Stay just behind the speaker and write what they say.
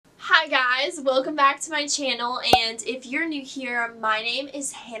Hi guys, welcome back to my channel, and if you're new here, my name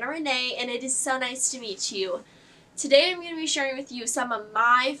is Hannah Renee and it is so nice to meet you. Today I'm going to be sharing with you some of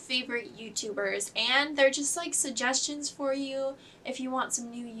my favorite YouTubers, and they're just like suggestions for you if you want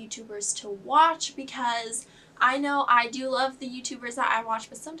some new YouTubers to watch, because I know I do love the YouTubers that I watch,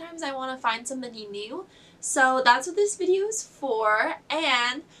 but sometimes I want to find somebody new. So that's what this video is for,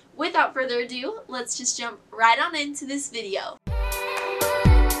 and without further ado, let's just jump right on into this video.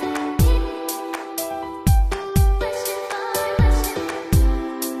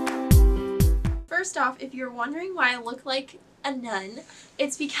 First off, if you're wondering why I look like a nun,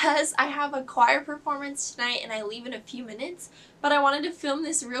 it's because I have a choir performance tonight and I leave in a few minutes, but I wanted to film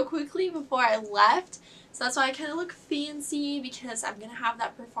this real quickly before I left, so that's why I kind of look fancy, because I'm going to have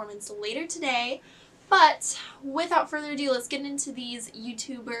that performance later today. But without further ado, let's get into these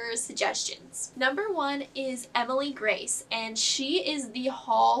YouTuber suggestions. Number one is Emily Grace, and she is the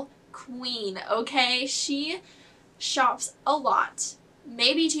haul queen, okay? She shops a lot.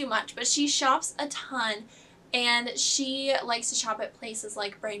 Maybe too much, but she shops a ton, and she likes to shop at places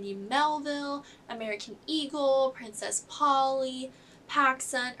like Brandy Melville, American Eagle, Princess Polly,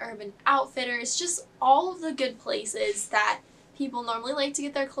 PacSun, Urban Outfitters, just all of the good places that people normally like to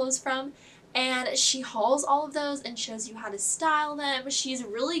get their clothes from, and she hauls all of those and shows you how to style them. She's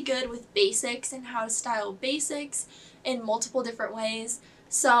really good with basics and how to style basics in multiple different ways.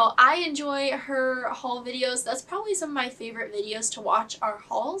 So I enjoy her haul videos. That's probably some of my favorite videos to watch are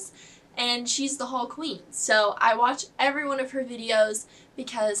hauls, and she's the haul queen. So I watch every one of her videos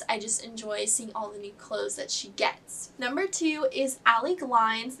because I just enjoy seeing all the new clothes that she gets. Number two is Allie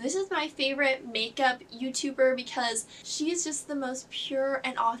Glines. This is my favorite makeup YouTuber because she's just the most pure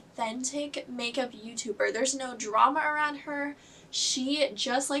and authentic makeup YouTuber. There's no drama around her. She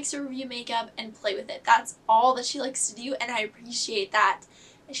just likes to review makeup and play with it. That's all that she likes to do, and I appreciate that.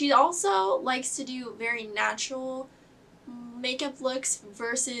 She also likes to do very natural makeup looks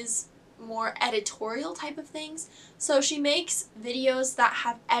versus more editorial type of things. So she makes videos that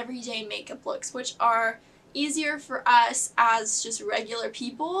have everyday makeup looks, which are easier for us as just regular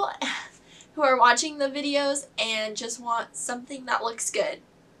people who are watching the videos and just want something that looks good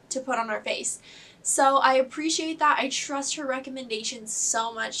to put on our face. So I appreciate that. I trust her recommendations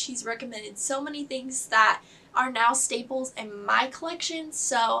so much. She's recommended so many things that are now staples in my collection,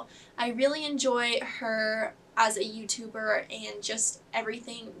 so I really enjoy her as a YouTuber and just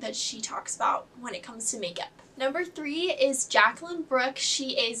everything that she talks about when it comes to makeup. Number three is Jacqueline Brooke.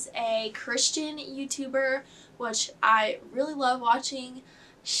 She is a Christian YouTuber, which I really love watching.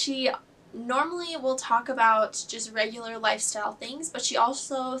 She normally will talk about just regular lifestyle things, but she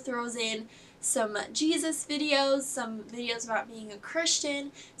also throws in some Jesus videos, some videos about being a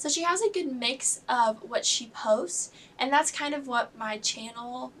Christian. So she has a good mix of what she posts, and that's kind of what my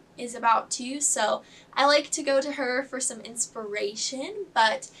channel is about too. So I like to go to her for some inspiration,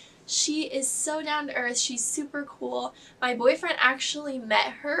 but she is so down to earth. She's super cool. My boyfriend actually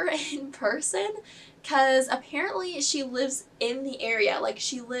met her in person because apparently she lives in the area, like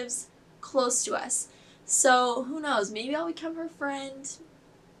she lives close to us. So who knows, maybe I'll become her friend.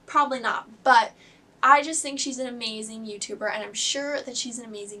 Probably not, but I just think she's an amazing YouTuber, and I'm sure that she's an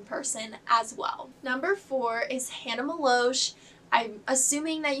amazing person as well. Number four is Hannah Maloche. I'm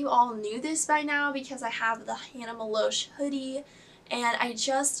assuming that you all knew this by now because I have the Hannah Maloche hoodie, and I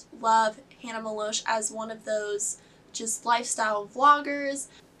just love Hannah Maloche as one of those just lifestyle vloggers.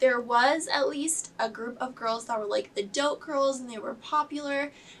 There was at least a group of girls that were like the dope girls, and they were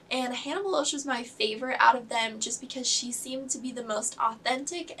popular, and Hannah Maloche was my favorite out of them just because she seemed to be the most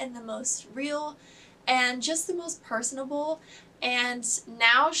authentic and the most real and just the most personable. And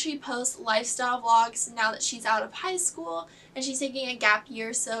now she posts lifestyle vlogs now that she's out of high school and she's taking a gap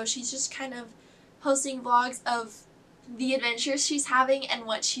year, so she's just kind of posting vlogs of the adventures she's having and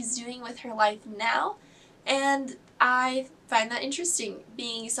what she's doing with her life now. And I find that interesting,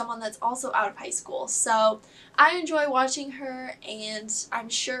 being someone that's also out of high school. So I enjoy watching her, and I'm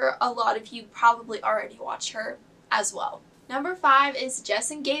sure a lot of you probably already watch her as well. Number five is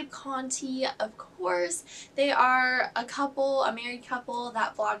Jess and Gabe Conti, of course. They are a couple, a married couple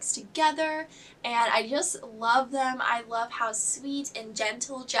that vlogs together, and I just love them. I love how sweet and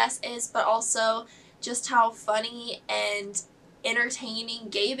gentle Jess is, but also just how funny and entertaining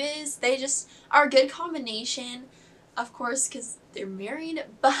Gabe is. They just are a good combination, of course, because they're married,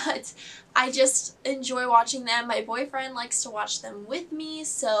 but I just enjoy watching them. My boyfriend likes to watch them with me,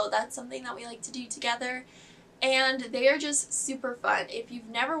 so that's something that we like to do together, and they are just super fun. If you've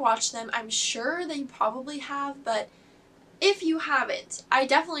never watched them, I'm sure that you probably have, but if you haven't, I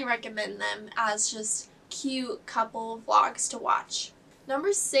definitely recommend them as just cute couple vlogs to watch.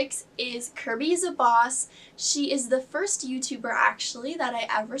 Number 6 is Kirby is a Boss. She is the first YouTuber actually that I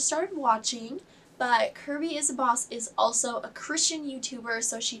ever started watching. But Kirby is a Boss is also a Christian YouTuber,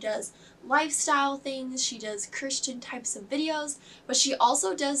 so she does lifestyle things, she does Christian types of videos, but she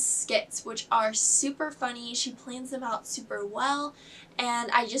also does skits, which are super funny. She plans them out super well, and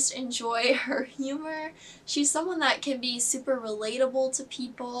I just enjoy her humor. She's someone that can be super relatable to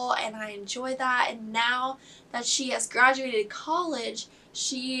people, and I enjoy that. And now that she has graduated college,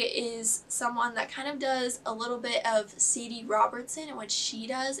 she is someone that kind of does a little bit of Sadie Robertson and what she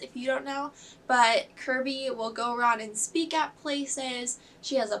does, if you don't know. But Kirby will go around and speak at places.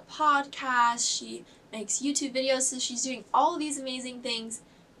 She has a podcast. She makes YouTube videos. So she's doing all of these amazing things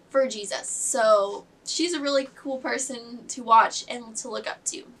for Jesus. So she's a really cool person to watch and to look up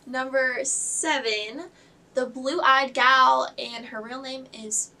to. Number 7, the blue-eyed gal, and her real name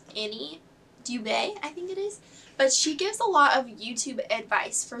is Annie Dubé, I think it is. But she gives a lot of YouTube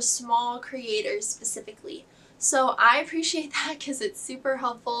advice for small creators specifically. So I appreciate that because it's super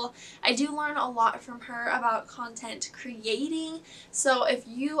helpful. I do learn a lot from her about content creating. So if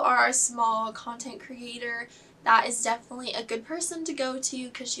you are a small content creator, that is definitely a good person to go to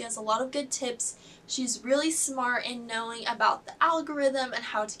because she has a lot of good tips. She's really smart in knowing about the algorithm and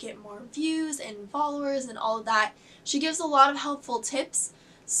how to get more views and followers and all of that. She gives a lot of helpful tips.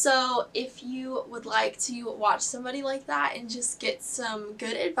 So if you would like to watch somebody like that and just get some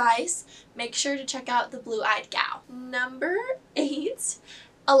good advice, make sure to check out the Blue-Eyed Gal. Number 8,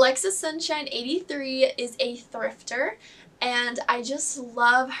 Alexa Sunshine 83 is a thrifter, and I just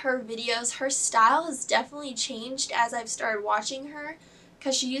love her videos. Her style has definitely changed as I've started watching her,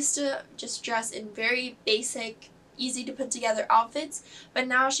 because she used to just dress in very basic, easy to put together outfits, but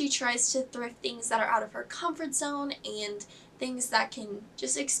now she tries to thrift things that are out of her comfort zone and things that can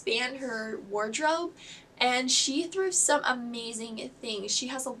just expand her wardrobe, and she thrifts some amazing things. She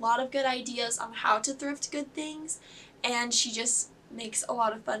has a lot of good ideas on how to thrift good things, and she just makes a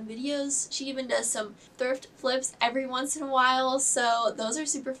lot of fun videos. She even does some thrift flips every once in a while, so those are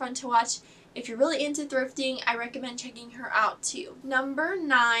super fun to watch. If you're really into thrifting, I recommend checking her out too. Number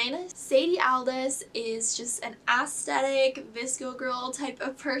 9, Sadie Aldis is just an aesthetic VSCO girl type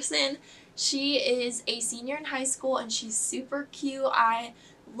of person. She is a senior in high school and she's super cute. I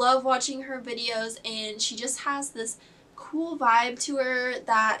love watching her videos, and she just has this cool vibe to her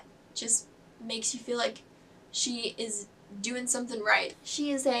that just makes you feel like she is doing something right.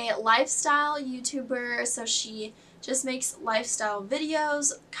 She is a lifestyle YouTuber, so she just makes lifestyle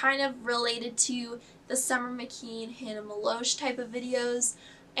videos kind of related to the Summer McKeen, Hannah Maloche type of videos,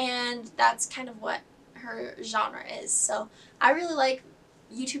 and that's kind of what her genre is. So I really like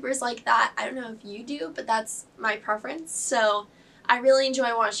YouTubers like that. I don't know if you do, but that's my preference. So I really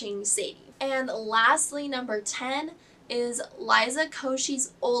enjoy watching Sadie. And lastly, number 10 is Liza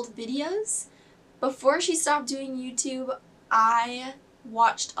Koshy's old videos. Before she stopped doing YouTube, I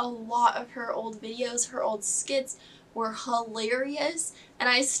watched a lot of her old videos. Her old skits were hilarious, and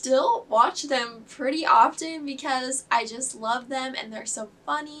I still watch them pretty often because I just love them and they're so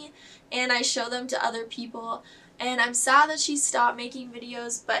funny, and I show them to other people. And I'm sad that she stopped making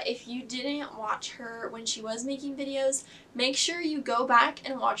videos, but if you didn't watch her when she was making videos, make sure you go back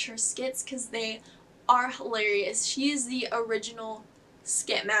and watch her skits because they are hilarious. She is the original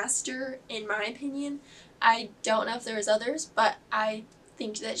skit master, in my opinion. I don't know if there was others, but I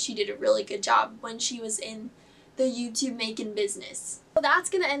think that she did a really good job when she was in the YouTube making business. So that's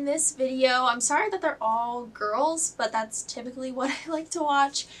gonna end this video. I'm sorry that they're all girls, but that's typically what I like to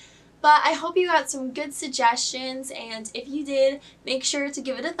watch. But I hope you got some good suggestions, and if you did, make sure to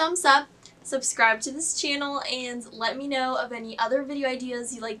give it a thumbs up, subscribe to this channel, and let me know of any other video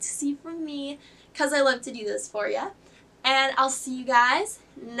ideas you'd like to see from me, because I love to do this for you. And I'll see you guys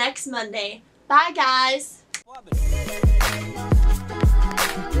next Monday. Bye, guys!